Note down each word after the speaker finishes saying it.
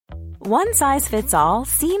One size fits all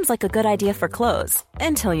seems like a good idea for clothes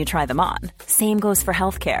until you try them on. Same goes for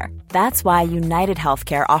healthcare. That's why United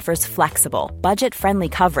Healthcare offers flexible, budget-friendly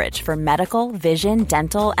coverage for medical, vision,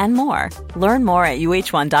 dental, and more. Learn more at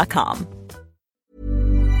uh1.com.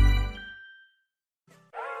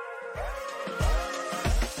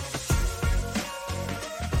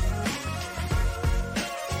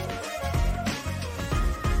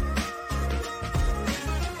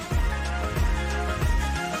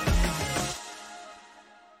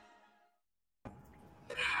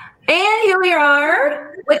 And here we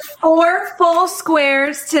are with 4 full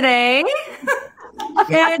squares today.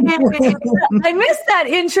 And I missed that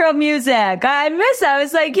intro music. I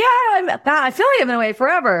was like, I feel like I've been away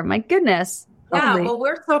forever. My goodness. Yeah, well,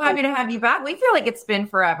 we're so happy to have you back. We feel like it's been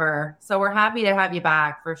forever. So we're happy to have you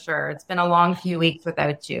back for sure. It's been a long few weeks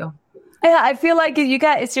without you. Yeah, I feel like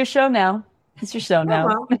it's your show now. It's your show now.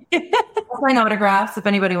 Oh, well. I'll sign autographs if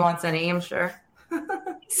anybody wants any, I'm sure.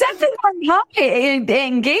 Something high.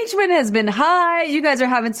 Engagement has been high. You guys are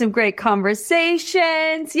having some great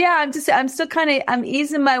conversations. Yeah, I'm still I'm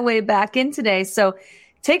easing my way back in today. So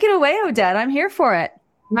take it away, Odette. I'm here for it.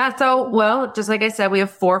 Yeah, so, well, just like I said, we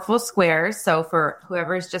have 4 full squares. So for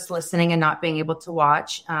whoever's just listening and not being able to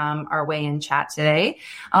watch our weigh-in chat today,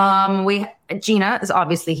 Gina is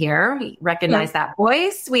obviously here. We recognize that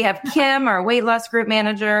voice. We have Kim, our weight loss group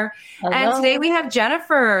manager. Hello. And today we have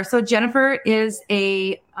Jennifer. So Jennifer is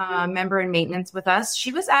a member in maintenance with us.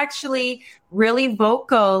 She was actually really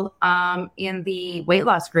vocal in the weight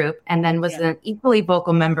loss group, and then was an equally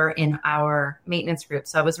vocal member in our maintenance group.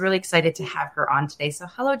 So I was really excited to have her on today. So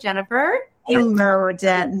hello, Jennifer. Hello,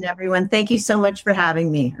 Odette and everyone. Thank you so much for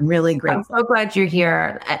having me. I'm really grateful. I'm so glad you're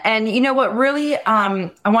here. And you know what really,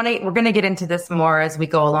 we're going to get into this more as we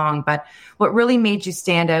go along, but what really made you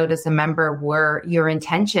stand out as a member were your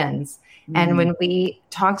intentions. And when we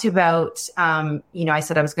talked about, I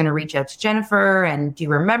said I was going to reach out to Jennifer, and do you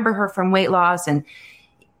remember her from weight loss? And,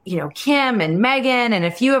 Kim and Megan and a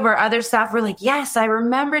few of our other staff were like, yes, I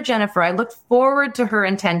remember Jennifer. I look forward to her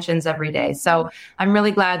intentions every day. So I'm really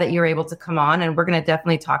glad that you're able to come on, and we're going to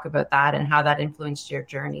definitely talk about that and how that influenced your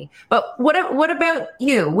journey. But what about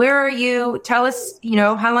you? Where are you? Tell us,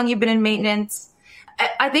 how long you've been in maintenance.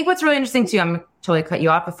 I think what's really interesting too, I'm totally cut you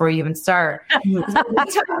off before you even start. Talking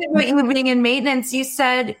about you being in maintenance, you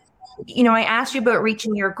said, I asked you about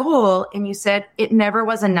reaching your goal, and you said it never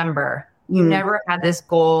was a number. You never had this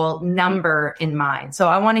goal number in mind. So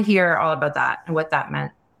I want to hear all about that and what that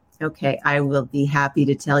meant. Okay, I will be happy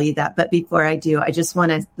to tell you that. But before I do, I just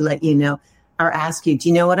want to let you know or ask you, do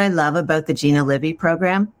you know what I love about the Gina Libby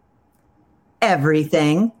program?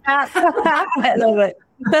 Everything. I love it.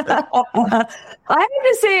 I have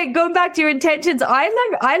to say, going back to your intentions,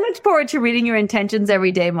 I looked forward to reading your intentions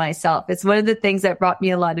every day myself. It's one of the things that brought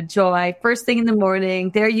me a lot of joy. First thing in the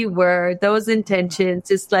morning, there you were, those intentions,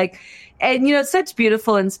 just like, and such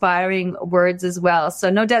beautiful, inspiring words as well.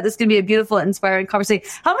 So no doubt this is going to be a beautiful, inspiring conversation.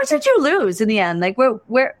 How much did you lose in the end? Like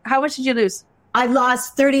how much did you lose? I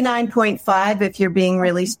lost 39.5, if you're being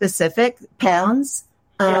really specific, pounds.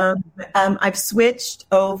 I've switched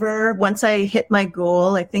over once I hit my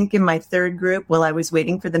goal. I think in my 3rd group, while I was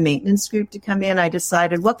waiting for the maintenance group to come in, I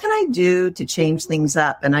decided, what can I do to change things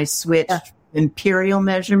up? And I switched imperial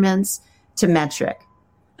measurements to metric.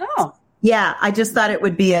 Oh, yeah. I just thought it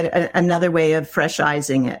would be another way of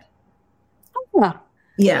fresh-izing it. Oh.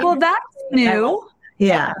 Yeah. Well, that's new.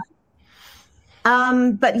 Yeah.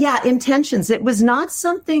 But yeah, intentions. It was not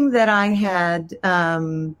something that I had,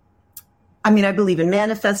 I believe in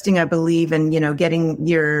manifesting. I believe in, getting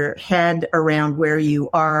your head around where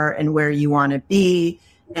you are and where you want to be.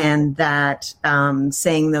 And that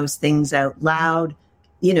saying those things out loud,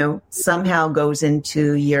 somehow goes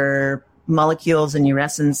into your molecules and your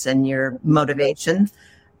essence and your motivation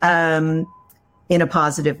in a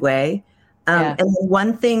positive way. And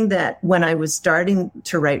one thing that when I was starting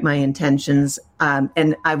to write my intentions,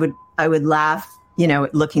 and I would laugh,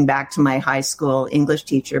 looking back to my high school English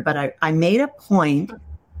teacher, but I made a point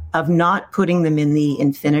of not putting them in the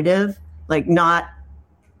infinitive, like not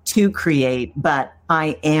to create, but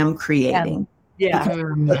I am creating. Yeah.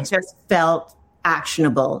 It just felt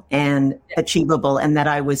actionable and achievable, and that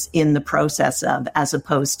I was in the process of, as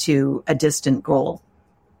opposed to a distant goal.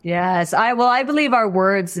 Yes. I believe our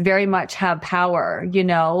words very much have power,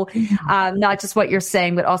 not just what you're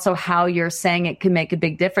saying, but also how you're saying it can make a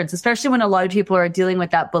big difference, especially when a lot of people are dealing with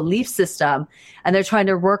that belief system and they're trying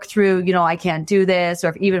to work through, I can't do this,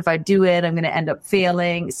 or even if I do it, I'm going to end up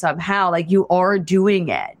failing somehow. Like, you are doing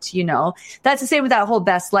it, That's the same with that whole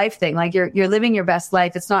best life thing. Like, you're living your best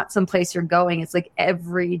life. It's not some place you're going. It's like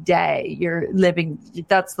every day you're living.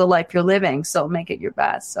 That's the life you're living. So make it your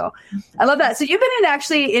best. So I love that. So you've been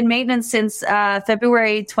actually in maintenance since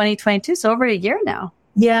February 2022, so over a year now.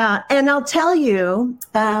 Yeah, and I'll tell you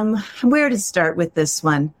where to start with this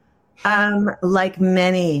one. Like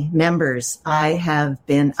many members, I have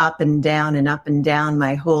been up and down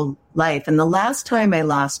my whole life. And the last time I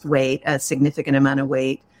lost weight, a significant amount of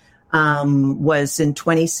weight, was in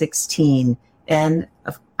 2016. And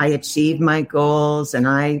I achieved my goals, and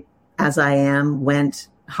I, as I am, went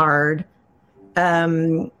hard.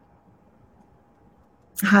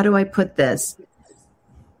 How do I put this?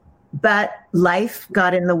 But life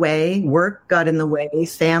got in the way, work got in the way,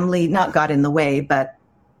 family not got in the way, but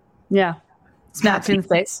smacked you in the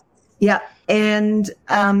face. Yeah, and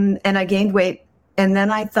I gained weight, and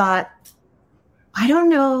then I thought, I don't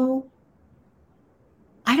know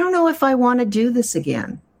if I want to do this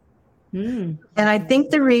again. And I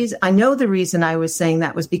think I know the reason I was saying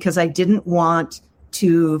that was because I didn't want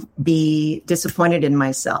to be disappointed in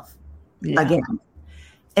myself again.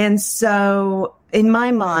 And so in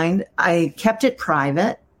my mind, I kept it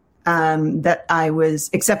private, that I was,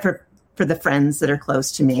 except for the friends that are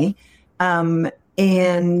close to me.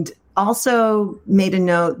 And also made a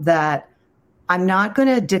note that I'm not going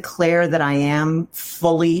to declare that I am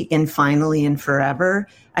fully and finally and forever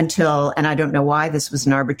until, and I don't know why this was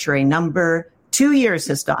an arbitrary number, 2 years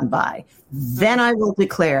has gone by. Then I will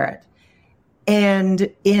declare it. And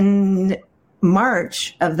in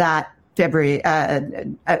March of that February,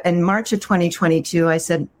 in March of 2022, I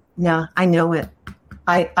said, no, I know it.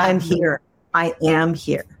 I'm here. I am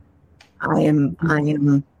here.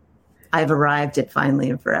 I've arrived at finally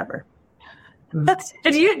and forever.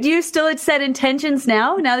 Do you still set intentions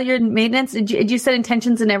now that you're in maintenance? Do you set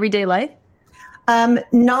intentions in everyday life?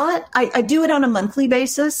 I do it on a monthly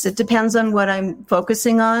basis. It depends on what I'm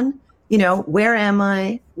focusing on. Where am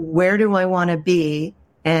I? Where do I want to be?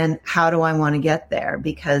 And how do I want to get there?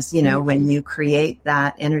 Because, when you create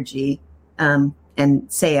that energy, and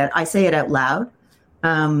I say it out loud.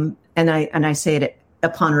 And I say it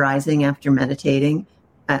upon rising after meditating.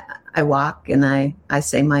 I walk and I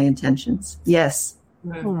say my intentions. Yes.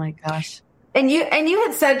 Oh my gosh. And you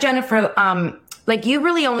had said, Jennifer, like you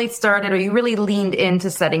really only started, or you really leaned into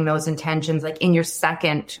setting those intentions like in your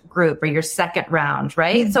second group or your second round,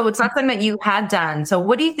 right? Mm-hmm. So it's not something that you had done. So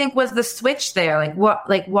what do you think was the switch there?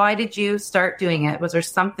 Why did you start doing it? Was there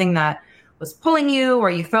something that was pulling you, or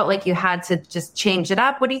you felt like you had to just change it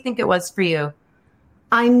up? What do you think it was for you?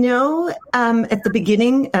 I know at the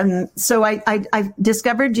beginning, so I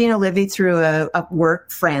discovered Gina Livy through a work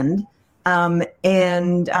friend.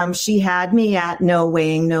 And she had me at no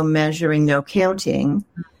weighing, no measuring, no counting.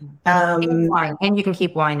 And you can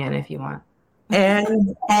keep wine in if you want.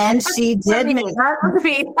 And she did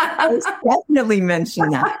definitely mention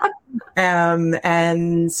that.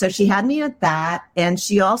 And so she had me at that. And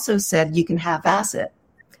she also said, you can half-ass it.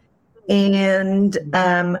 And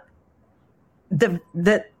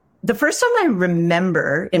the first time I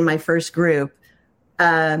remember in my first group,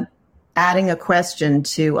 adding a question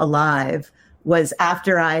to Alive was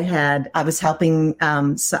after I was helping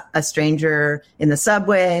a stranger in the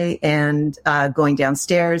subway and going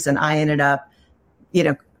downstairs, and I ended up,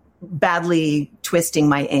 badly twisting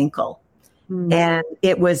my ankle. Mm. And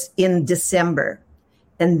it was in December.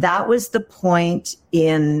 And that was the point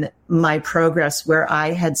in my progress where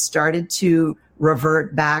I had started to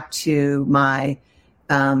revert back to my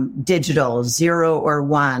digital 0 or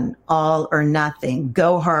 1, all or nothing,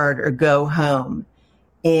 go hard or go home.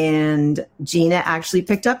 And Gina actually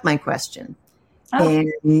picked up my question and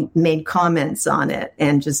made comments on it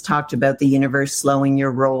and just talked about the universe slowing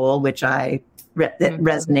your roll, which that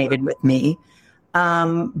resonated with me.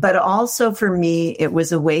 But also for me, it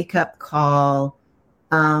was a wake up call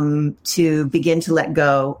to begin to let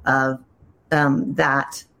go of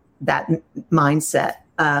that mindset.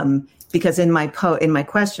 Because in my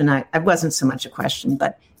question, I wasn't so much a question,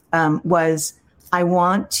 but was I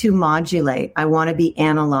want to modulate. I want to be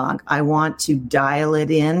analog. I want to dial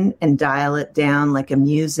it in and dial it down like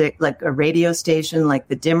like a radio station, like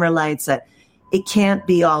the dimmer lights. That it can't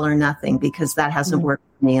be all or nothing, because that hasn't worked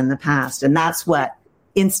for me in the past, and that's what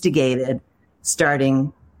instigated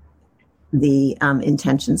starting the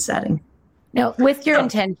intention setting. Now, with your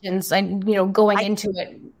intentions and going into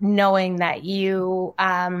it, knowing that you,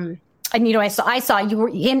 and I saw you were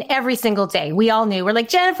in every single day. We all knew, we're like,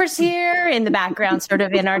 Jennifer's here in the background, sort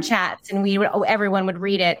of in our chats, and everyone would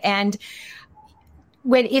read it. And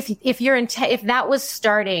if that was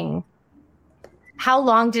starting, how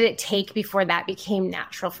long did it take before that became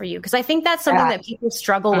natural for you? Because I think that's something that people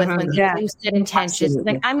struggle with when they set intentions.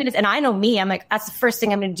 Like and I know me, I'm like, that's the first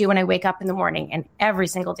thing I'm going to do when I wake up in the morning. And every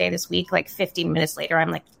single day this week, like 15 minutes later,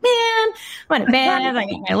 I'm like, man, I'm in bed. I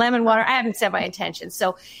get my lemon water. I haven't set my intentions.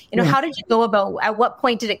 So, how did you go about, at what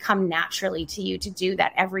point did it come naturally to you to do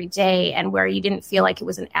that every day, and where you didn't feel like it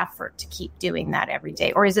was an effort to keep doing that every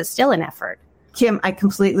day? Or is it still an effort? Kim, I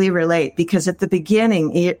completely relate, because at the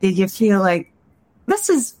beginning, you feel like, this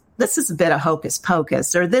is a bit of hocus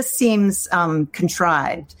pocus, or this seems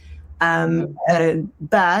contrived.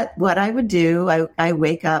 But what I would do, I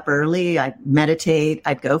wake up early, I meditate,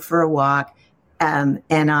 I'd go for a walk, let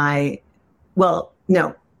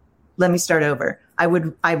me start over. I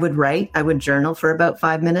would write, I would journal for about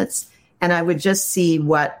 5 minutes, and I would just see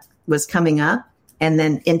what was coming up, and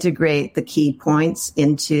then integrate the key points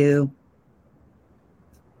into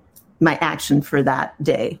my action for that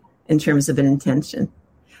day in terms of an intention.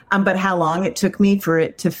 But how long it took me for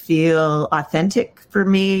it to feel authentic for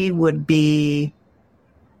me would be,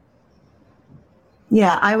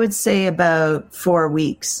 I would say about 4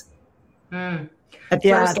 weeks. At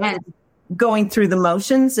first, going through the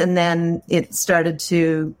motions, and then it started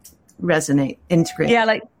to resonate, integrate. Yeah,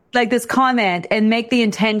 like this comment, and make the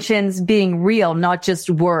intentions being real, not just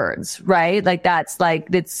words, right? Like that's like,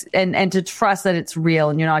 it's, and to trust that it's real,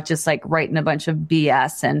 and you're not just like writing a bunch of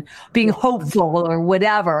BS and being hopeful or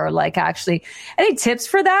whatever. Like, actually, any tips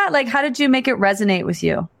for that? Like, how did you make it resonate with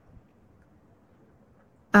you?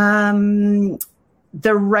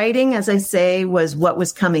 The writing, as I say, was what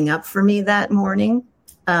was coming up for me that morning.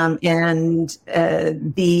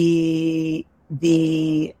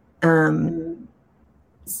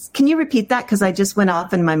 Can you repeat that? Because I just went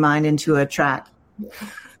off in my mind into a track.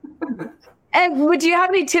 And would you have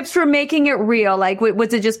any tips for making it real? Like,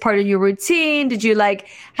 was it just part of your routine? Did you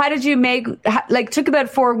how did you took about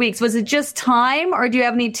 4 weeks? Was it just time, or do you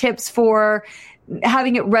have any tips for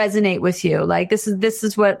having it resonate with you? Like, this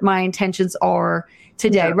is what my intentions are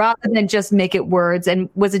today, rather than just make it words. And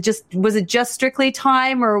was it just strictly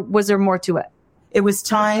time, or was there more to it? It was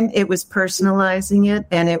time, it was personalizing it,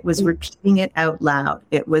 and it was repeating it out loud.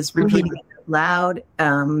 It was repeating it out loud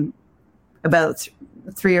about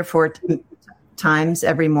 3 or 4 times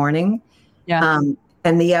every morning. Yeah.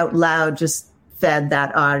 And the out loud just fed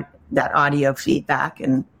that audio feedback.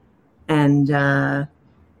 And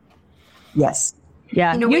yes.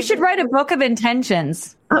 Yeah. You should write a book of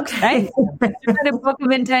intentions. Okay. Right? Write a book of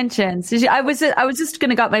intentions. I was just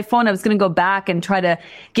going to got my phone. I was going to go back and try to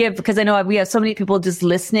give, because I know we have so many people just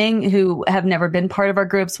listening who have never been part of our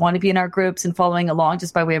groups, want to be in our groups and following along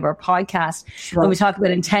just by way of our podcast. Sure. When we talk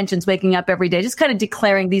about intentions, waking up every day, just kind of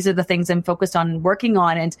declaring these are the things I'm focused on and working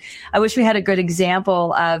on. And I wish we had a good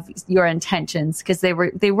example of your intentions, because they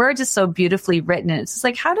were just so beautifully written. And it's just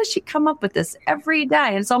like, how does she come up with this every day?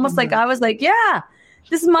 And it's almost like I was like, yeah.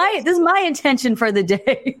 This is my intention for the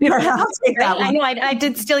day. I'll take that one. I know I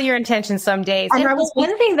did steal your intention some days. And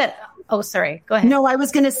one thing that, sorry, go ahead. No, I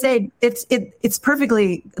was going to say it's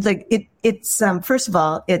perfectly like it's first of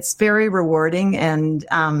all, it's very rewarding, and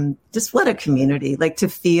just what a community, like to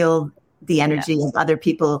feel the energy of other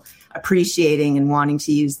people appreciating and wanting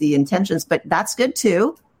to use the intentions. But that's good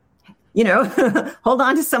too. Hold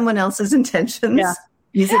on to someone else's intentions. Yeah.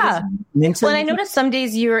 Well, and I noticed some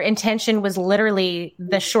days your intention was literally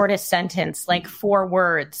the shortest sentence, like 4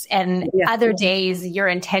 words. And other days your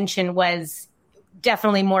intention was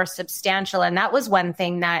definitely more substantial. And that was one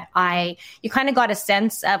thing that you kind of got a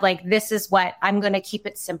sense of, like, this is what I'm going to keep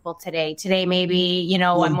it simple today. Today, maybe,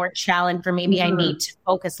 I'm more challenged, or maybe I need to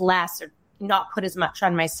focus less or not put as much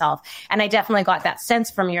on myself. And I definitely got that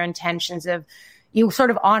sense from your intentions of you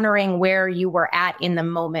sort of honoring where you were at in the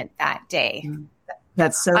moment that day.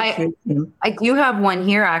 That's so true. I do have one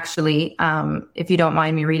here, actually, if you don't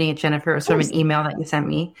mind me reading it, Jennifer. It was from an email that you sent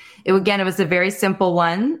me. It was a very simple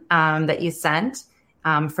one that you sent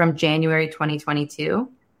from January 2022.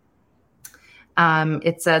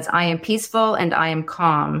 It says, I am peaceful and I am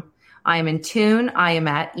calm. I am in tune. I am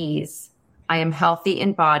at ease. I am healthy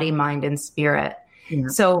in body, mind, and spirit. Yeah.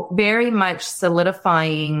 So very much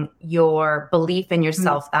solidifying your belief in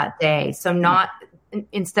yourself that day. So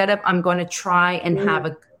instead of I'm going to try and have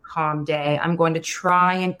a calm day, I'm going to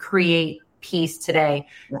try and create peace today.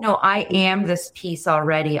 No, I am this peace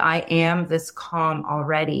already. I am this calm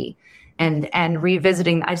already. and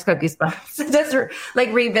revisiting. I just got goosebumps. That's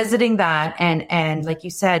like revisiting that and like you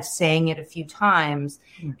said, saying it a few times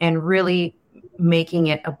and really making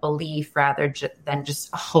it a belief rather than just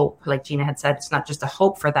a hope. Like Gina had said, it's not just a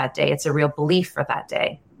hope for that day. It's a real belief for that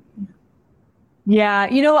day. Yeah.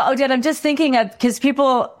 You know what, Odette, I'm just thinking of, because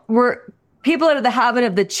people are in the habit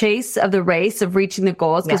of the chase of the race of reaching the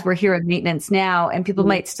goals, because we're here in maintenance now, and people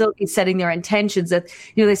might still be setting their intentions that,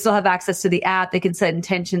 they still have access to the app. They can set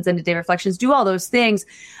intentions and day reflections, do all those things.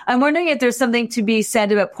 I'm wondering if there's something to be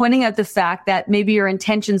said about pointing out the fact that maybe your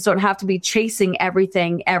intentions don't have to be chasing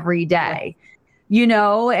everything every day.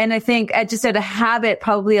 And I think just out of habit,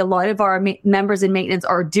 probably a lot of our members in maintenance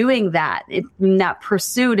are doing that in that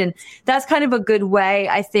pursuit. And that's kind of a good way,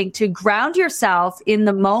 I think, to ground yourself in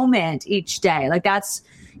the moment each day. Like that's,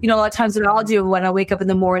 a lot of times what I'll do when I wake up in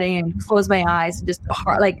the morning and close my eyes and just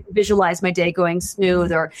visualize my day going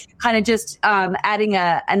smooth, or kind of just adding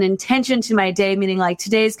an intention to my day, meaning like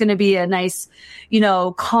today's going to be a nice,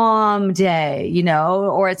 calm day,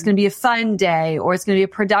 or it's going to be a fun day, or it's going to be a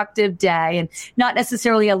productive day, and not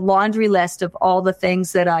necessarily a laundry list of all the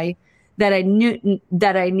things that I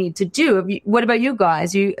need to do. What about you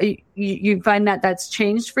guys? You find that that's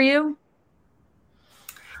changed for you?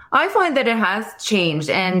 I find that it has changed,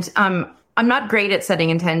 and I'm not great at setting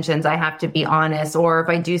intentions. I have to be honest, or if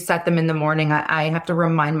I do set them in the morning, I have to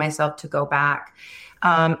remind myself to go back.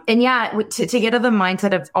 To get out of the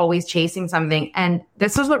mindset of always chasing something. And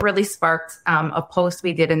this was what really sparked a post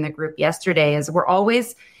we did in the group yesterday, is we're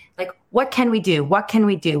always like, what can we do? What can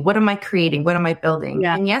we do? What am I creating? What am I building?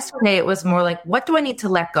 Yeah. And yesterday it was more like, what do I need to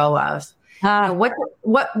let go of? What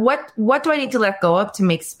do I need to let go of to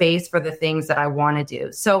make space for the things that I want to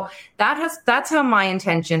do? So that's how my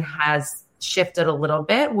intention has shifted a little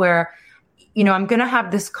bit, where, I'm going to have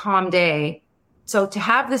this calm day. So to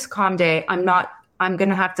have this calm day, I'm going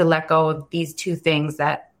to have to let go of these two things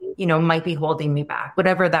that, might be holding me back,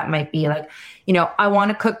 whatever that might be. Like, I want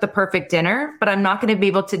to cook the perfect dinner, but I'm not going to be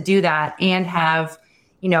able to do that and have,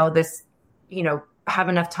 have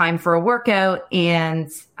enough time for a workout and,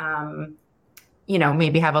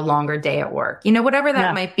 maybe have a longer day at work, whatever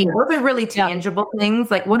that might be. Those are really tangible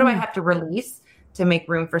things. Like, what do I have to release to make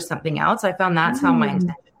room for something else? I found that's how my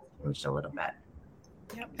intention changed a little bit.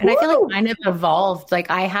 And I feel like mine have evolved.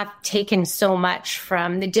 Like I have taken so much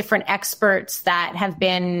from the different experts that have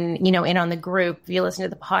been, in on the group. If you listen to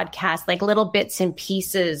the podcast, like little bits and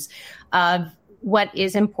pieces of what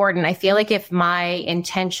is important. I feel like if my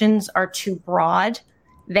intentions are too broad,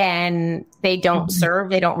 then they don't serve,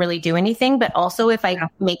 they don't really do anything. But also if I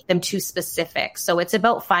make them too specific. So it's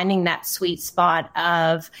about finding that sweet spot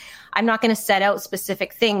of, I'm not going to set out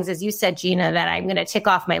specific things, as you said, Gina, that I'm going to tick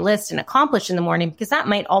off my list and accomplish in the morning, because that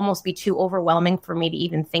might almost be too overwhelming for me to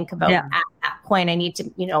even think about at that point. I need to,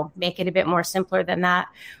 make it a bit more simpler than that.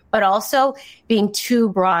 But also being too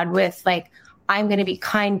broad with like, I'm going to be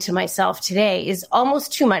kind to myself today is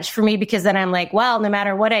almost too much for me, because then I'm like, well, no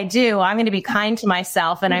matter what I do, I'm going to be kind to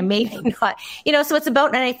myself, and I maybe not, so it's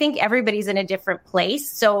about, and I think everybody's in a different place.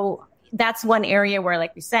 So that's one area where,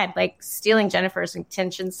 like we said, like stealing Jennifer's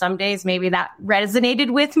intentions, some days maybe that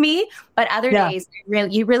resonated with me, but other days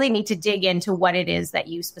you really need to dig into what it is that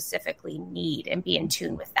you specifically need and be in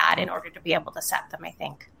tune with that in order to be able to set them, I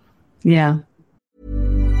think. Yeah.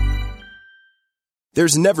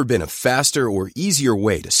 There's never been a faster or easier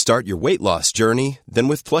way to start your weight loss journey than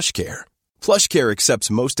with PlushCare. PlushCare accepts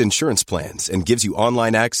most insurance plans and gives you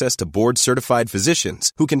online access to board-certified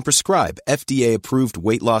physicians who can prescribe FDA-approved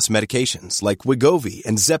weight loss medications like Wegovy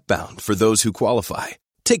and Zepbound for those who qualify.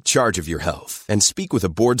 Take charge of your health and speak with a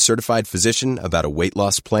board-certified physician about a weight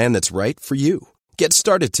loss plan that's right for you. Get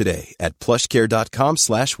started today at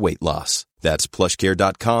plushcare.com/weight loss. That's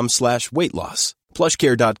plushcare.com/weight loss.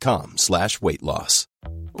 plushcare.com/weight loss.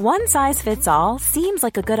 One size fits all seems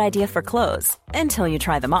like a good idea for clothes until you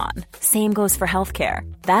try them on. Same goes for healthcare.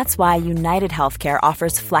 That's why United Healthcare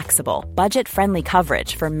offers flexible, budget-friendly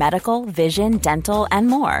coverage for medical, vision, dental, and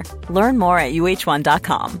more. Learn more at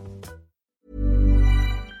uh1.com.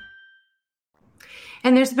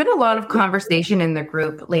 And there's been a lot of conversation in the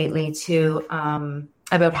group lately too,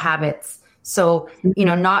 about habits. So,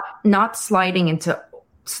 not sliding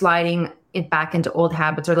it back into old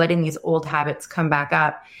habits, or letting these old habits come back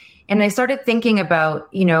up. And I started thinking about,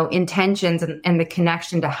 intentions and the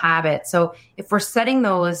connection to habit. So if we're setting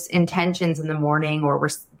those intentions in the morning, or we're,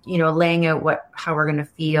 laying out how we're going to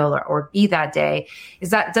feel or be that day,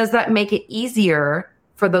 does that make it easier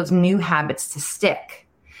for those new habits to stick?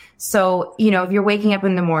 So, if you're waking up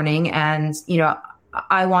in the morning and,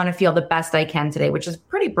 I want to feel the best I can today, which is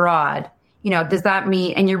pretty broad, does that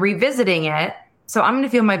mean, and you're revisiting it. so I'm going to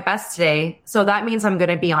feel my best today. So that means I'm going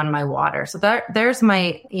to be on my water. So there's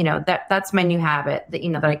my, that's my new habit that,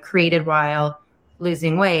 that I created while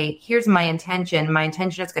losing weight. Here's my intention. My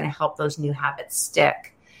intention is going to help those new habits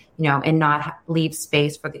stick, and not leave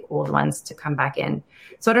space for the old ones to come back in.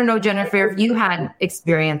 So I don't know, Jennifer, if you had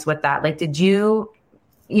experience with that, like, did you,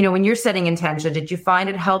 when you're setting intention, did you find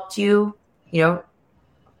it helped you,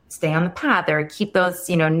 stay on the path or keep those,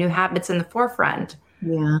 new habits in the forefront?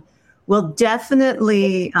 Yeah. Well,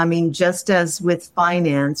 definitely. I mean, just as with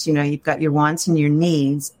finance, you've got your wants and your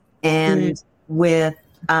needs, and with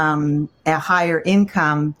a higher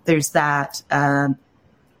income, there's that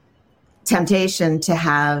temptation to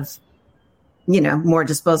have, more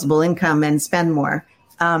disposable income and spend more.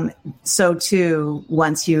 So too,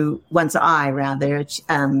 once I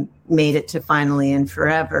made it to Finally and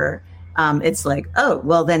Forever, it's like, oh,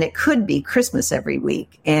 well, then it could be Christmas every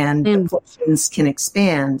week, and the portions can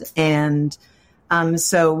expand. And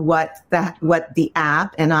so what the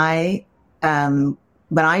app, and I,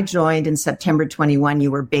 when I joined in September 21,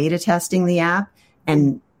 you were beta testing the app,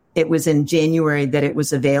 and it was in January that it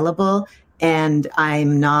was available. And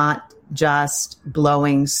I'm not just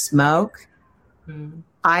blowing smoke.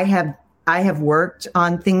 I have worked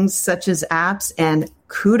on things such as apps, and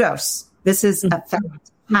kudos. This is a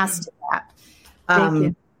fantastic app.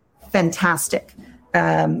 Fantastic.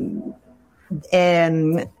 And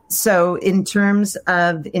so in terms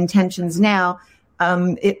of intentions now,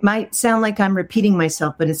 it might sound like I'm repeating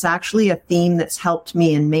myself, but it's actually a theme that's helped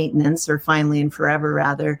me in maintenance, or Finally and Forever,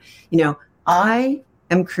 rather. I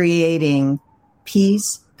am creating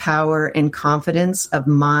peace, power, and confidence of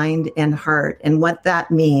mind and heart. And what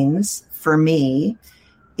that means for me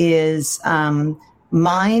is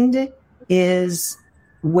mind is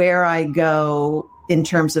where I go in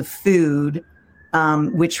terms of food,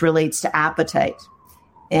 which relates to appetite.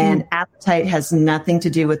 And appetite has nothing to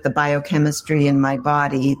do with the biochemistry in my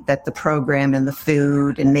body, that the program and the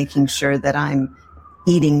food and making sure that I'm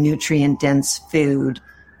eating nutrient-dense food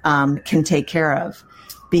can take care of.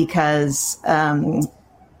 Because, I'm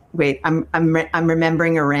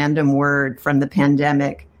remembering a random word from the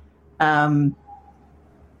pandemic. I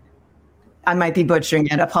might be butchering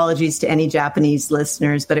it. Apologies to any Japanese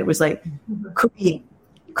listeners, but it was like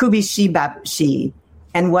kubishibashi.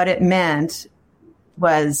 And what it meant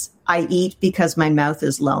was, I eat because my mouth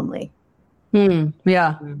is lonely.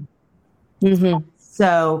 Yeah. Mm-hmm.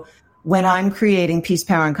 So when I'm creating peace,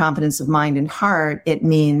 power, and confidence of mind and heart, it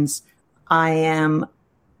means I am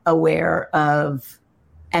aware of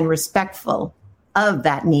and respectful of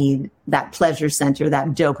that need, that pleasure center, that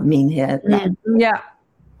dopamine hit. Yeah.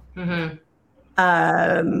 Mm-hmm.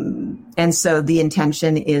 And so the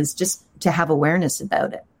intention is just to have awareness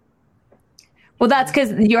about it. Well, that's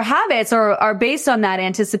because your habits are based on that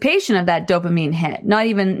anticipation of that dopamine hit, not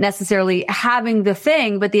even necessarily having the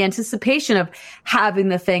thing, but the anticipation of having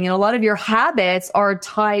the thing. And a lot of your habits are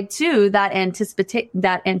tied to that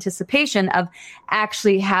anticipation of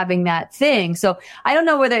actually having that thing. So I don't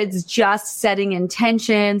know whether it's just setting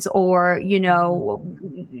intentions or,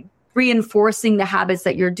 reinforcing the habits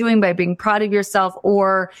that you're doing by being proud of yourself,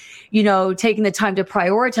 or, taking the time to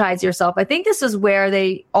prioritize yourself. I think this is where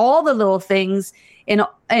all the little things and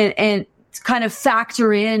kind of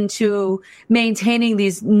factor into maintaining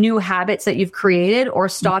these new habits that you've created, or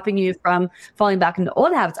stopping you from falling back into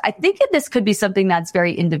old habits. I think this could be something that's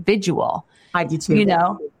very individual. I do too.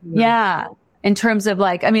 Yeah. In terms of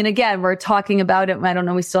again, we're talking about it. I don't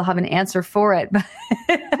know. We still have an answer for it, but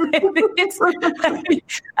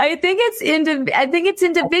I think it's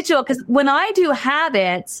individual, because when I do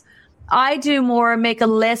habits, I do more make a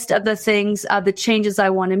list of the things, of the changes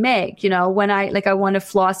I want to make. When I want to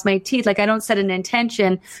floss my teeth, I don't set an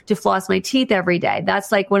intention to floss my teeth every day.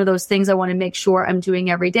 That's one of those things I want to make sure I'm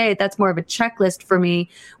doing every day. That's more of a checklist for me,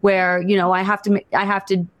 where, I have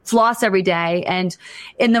to floss every day. And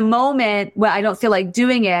in the moment when I don't feel like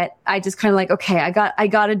doing it, I just kind of okay, I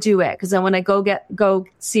got to do it. Cause then when I go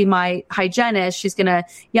see my hygienist, she's going to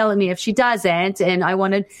yell at me if she doesn't. And I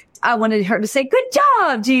wanted her to say, good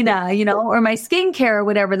job, Gina, or my skincare or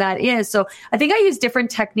whatever that is. So I think I use different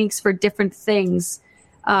techniques for different things,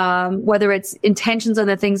 whether it's intentions on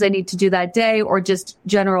the things I need to do that day, or just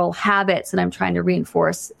general habits that I'm trying to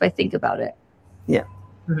reinforce if I think about it. Yeah.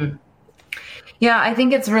 Mm-hmm. Yeah, I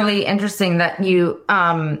think it's really interesting that you,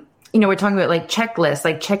 we're talking about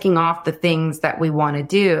checklists, checking off the things that we want to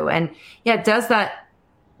do. And yeah, does that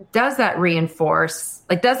does that reinforce,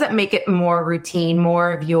 like, does it make it more routine,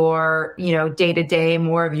 more of your, day to day,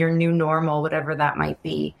 more of your new normal, whatever that might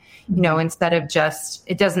be, instead of just,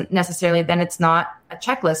 it doesn't necessarily, then it's not a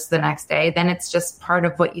checklist the next day, then it's just part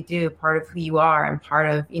of what you do, part of who you are, and part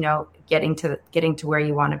of, getting to where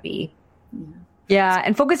you want to be. Yeah.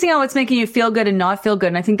 And focusing on what's making you feel good and not feel good.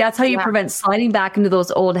 And I think that's how you prevent sliding back into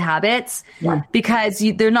those old habits because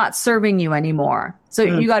they're not serving you anymore. So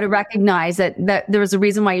you got to recognize that there was a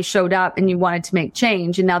reason why you showed up and you wanted to make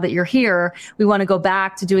change. And now that you're here, we want to go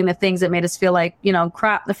back to doing the things that made us feel like,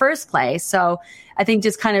 crap in the first place. So I think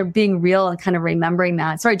just kind of being real and kind of remembering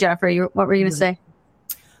that. Sorry, Jennifer, what were you going to say?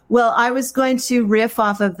 Well, I was going to riff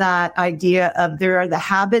off of that idea of there are the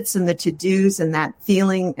habits and the to-dos and that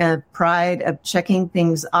feeling of pride of checking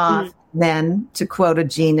things off. Then, to quote a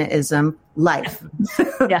Gina-ism, life.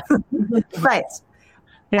 Yeah. Right.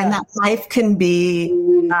 Yeah. And that life can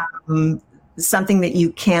be something that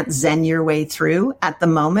you can't zen your way through at the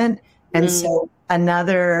moment. And so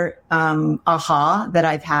another aha that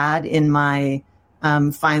I've had in my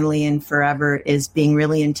finally and forever is being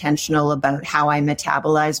really intentional about how I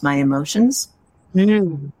metabolize my emotions.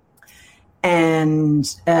 And,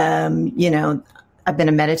 I've been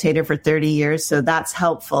a meditator for 30 years, so that's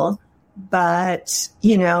helpful. But,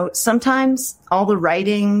 sometimes all the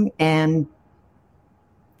writing and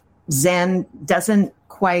Zen doesn't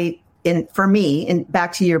quite, for me, and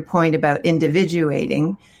back to your point about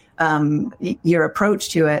individuating your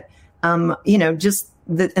approach to it, just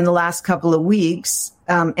in the last couple of weeks,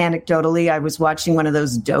 anecdotally, I was watching one of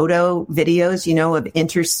those dodo videos, of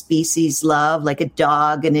interspecies love, like a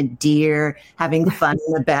dog and a deer having fun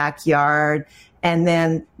in the backyard. And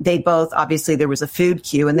then they both, obviously there was a food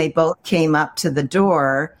queue, and they both came up to the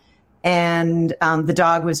door, and the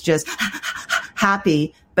dog was just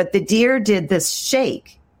happy, but the deer did this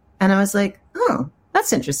shake. And I was like, oh,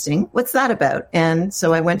 that's interesting. What's that about? And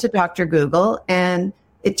so I went to Dr. Google, and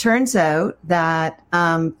it turns out that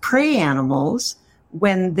prey animals,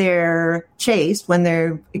 when they're chased, when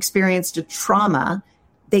they're experienced a trauma,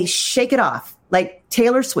 they shake it off, like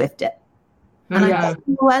Taylor Swift did. And I thought,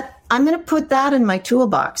 you know what? I'm going to put that in my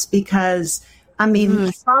toolbox because,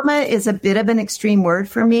 trauma is a bit of an extreme word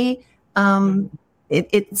for me.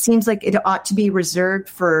 It seems like it ought to be reserved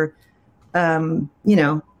for,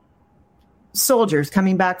 soldiers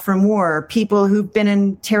coming back from war, people who've been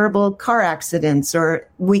in terrible car accidents, or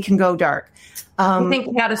we can go dark. I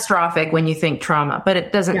think catastrophic when you think trauma, but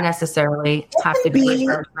it doesn't necessarily have to be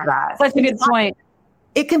reserved for that. That's a good point.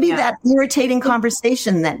 It can be that irritating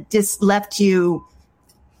conversation that just left you,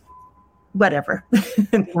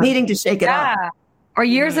 needing to shake it off. Or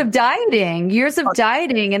years of dieting,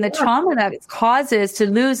 and the trauma that it causes to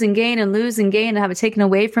lose and gain and have it taken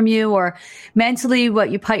away from you, or mentally what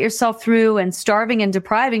you put yourself through, and starving and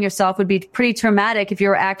depriving yourself would be pretty traumatic if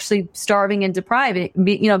you're actually starving and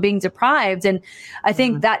being deprived. And I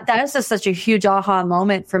think that is just such a huge aha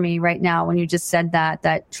moment for me right now when you just said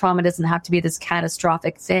that trauma doesn't have to be this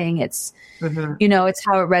catastrophic thing. It's, it's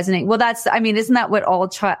how it resonates. Well, isn't that what all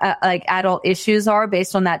adult issues are,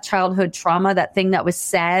 based on that childhood trauma, that thing that was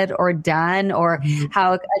said or done, or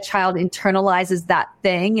how a child internalizes that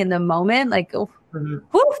thing in the moment? Like, whew,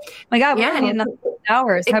 my God, we only need another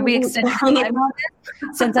hours. Have we extended time on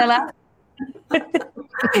this since I left?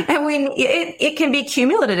 And it can be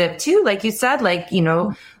cumulative too, like you said,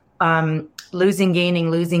 losing,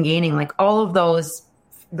 gaining, like all of those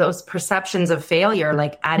perceptions of failure,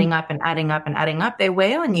 like adding up and adding up and adding up, they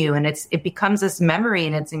weigh on you, and it becomes this memory,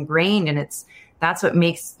 and it's ingrained, and that's what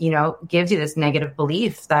makes, gives you this negative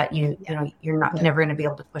belief that you're never going to be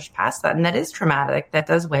able to push past that. And that is traumatic. That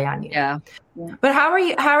does weigh on you. Yeah. But how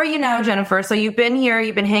are you now, Jennifer? So you've been here,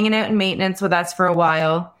 you've been hanging out in maintenance with us for a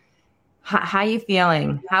while. How are you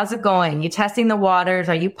feeling? How's it going? You testing the waters?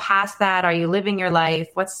 Are you past that? Are you living your life?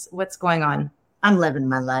 What's going on? I'm living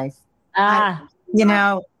my life. I'm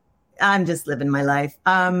just living my life.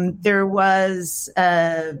 There was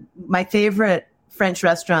my favorite French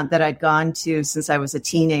restaurant that I'd gone to since I was a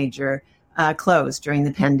teenager closed during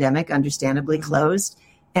the pandemic, understandably closed.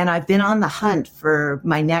 And I've been on the hunt for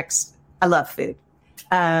my next, I love food,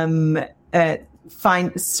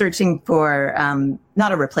 searching for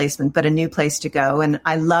not a replacement, but a new place to go. And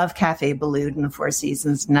I love Café Balloon in the Four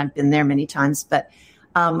Seasons, and I've been there many times, but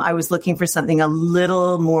I was looking for something a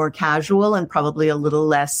little more casual and probably a little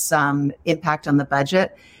less impact on the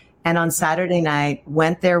budget. And on Saturday night,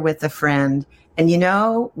 went there with a friend. And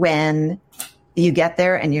when you get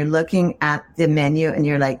there and you're looking at the menu and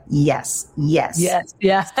you're like, yes.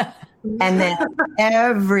 And then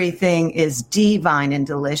everything is divine and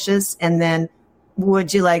delicious. And then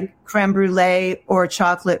would you like creme brulee or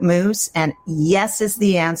chocolate mousse? And yes is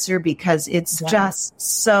the answer, because it's just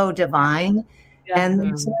so divine.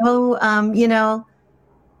 And so,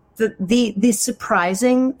 the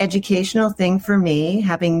surprising educational thing for me,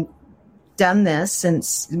 having done this and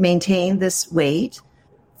maintained this weight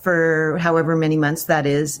for however many months that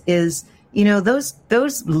is,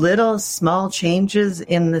 those little small changes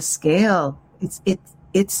in the scale,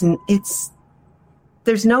 it's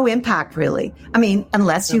there's no impact really. I mean,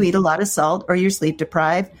 unless you eat a lot of salt or you're sleep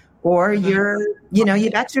deprived or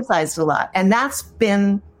you've exercised a lot. And that's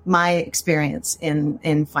been my experience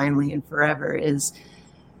in Finally and Forever, is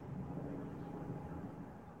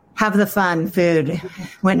have the fun food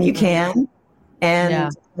when you can. And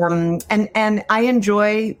I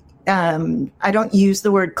enjoy, I don't use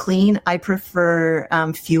the word clean. I prefer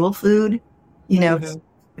fuel food,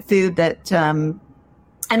 food that, and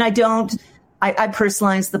I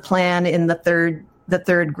personalize the plan in the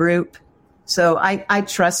third group. So I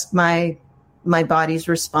trust my body's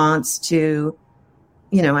response to,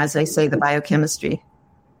 as I say, the biochemistry.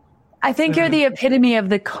 I think you're the epitome of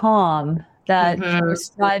the calm that you're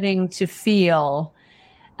striving to feel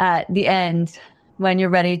at the end when you're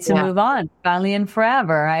ready to move on, finally and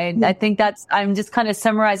forever. I think I'm just kind of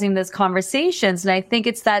summarizing those conversations. And I think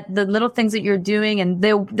it's that the little things that you're doing and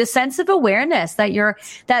the sense of awareness that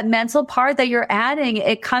that mental part that you're adding,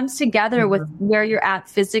 it comes together with where you're at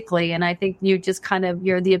physically. And I think you're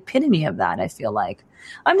the epitome of that. I feel like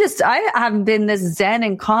I haven't been this zen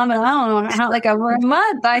and calm, and I don't know how, like over a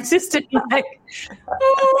month. I just like,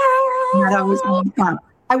 that was calm.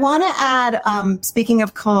 I want to add, speaking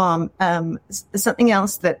of calm, something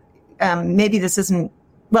else that maybe this isn't,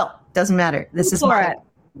 doesn't matter. This is my,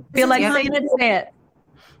 feel like saying it, say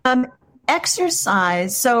it.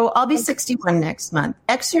 Exercise. So I'll be 61 next month.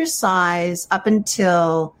 Exercise up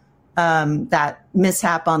until that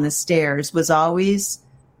mishap on the stairs was always,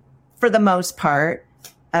 for the most part,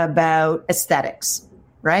 about aesthetics,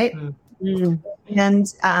 right?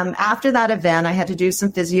 And after that event, I had to do some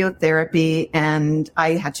physiotherapy, and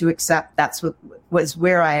I had to accept that's what was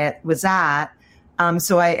where I was at.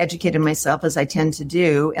 So I educated myself, as I tend to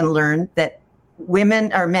do, and learned that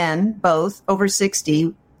women or men, both over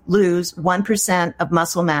 60, lose 1% of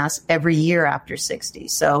muscle mass every year after 60.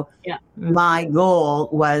 So my goal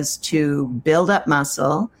was to build up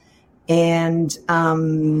muscle, and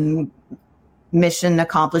mission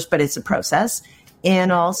accomplished, but it's a process.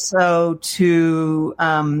 And also to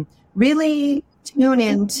really tune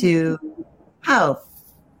into how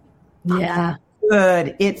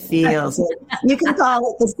good it feels. You can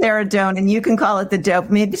call it the serotonin, you can call it the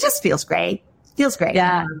dopamine. It just feels great. Yeah.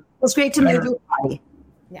 It feels great to move your body.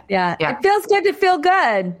 Yeah. It feels good to feel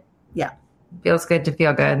good. Yeah. Feels good to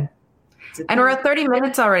feel good. And we're at 30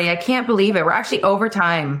 minutes already. I can't believe it. We're actually over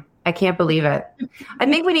time. I can't believe it. I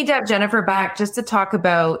think we need to have Jennifer back just to talk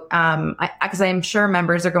about, because I'm sure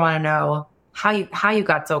members are going to know how you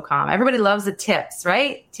got so calm. Everybody loves the tips,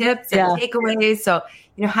 right? Tips and takeaways. So,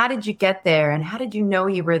 how did you get there, and how did you know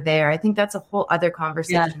you were there? I think that's a whole other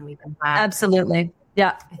conversation we can have. Absolutely.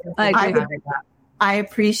 Yeah. I agree. I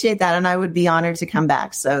appreciate that, and I would be honored to come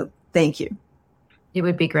back. So thank you. It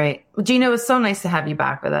would be great. Well, Gina, it was so nice to have you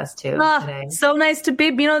back with us too today. So nice to be.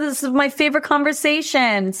 This is my favorite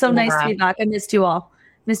conversation. So nice to be back. I missed you all.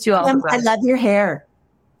 I love your hair.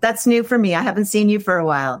 That's new for me. I haven't seen you for a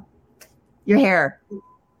while. Your hair.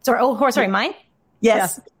 Sorry, mine?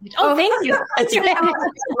 Yes. Yeah. Oh, thank you.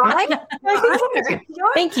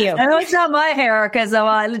 Thank you. I know it's not my hair because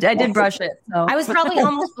I did brush it. So. I was probably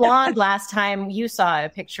almost blonde last time you saw a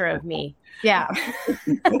picture of me. Yeah.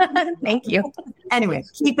 Thank you. Anyway,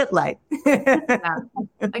 keep it light.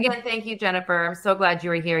 Again, thank you, Jennifer. I'm so glad you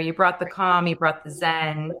were here. You brought the calm, you brought the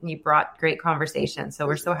zen, and you brought great conversation. So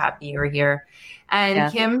we're so happy you were here.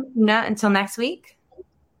 And Kim, until next week.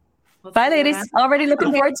 Bye, ladies. Already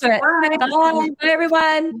looking forward to it. Bye,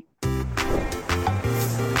 everyone.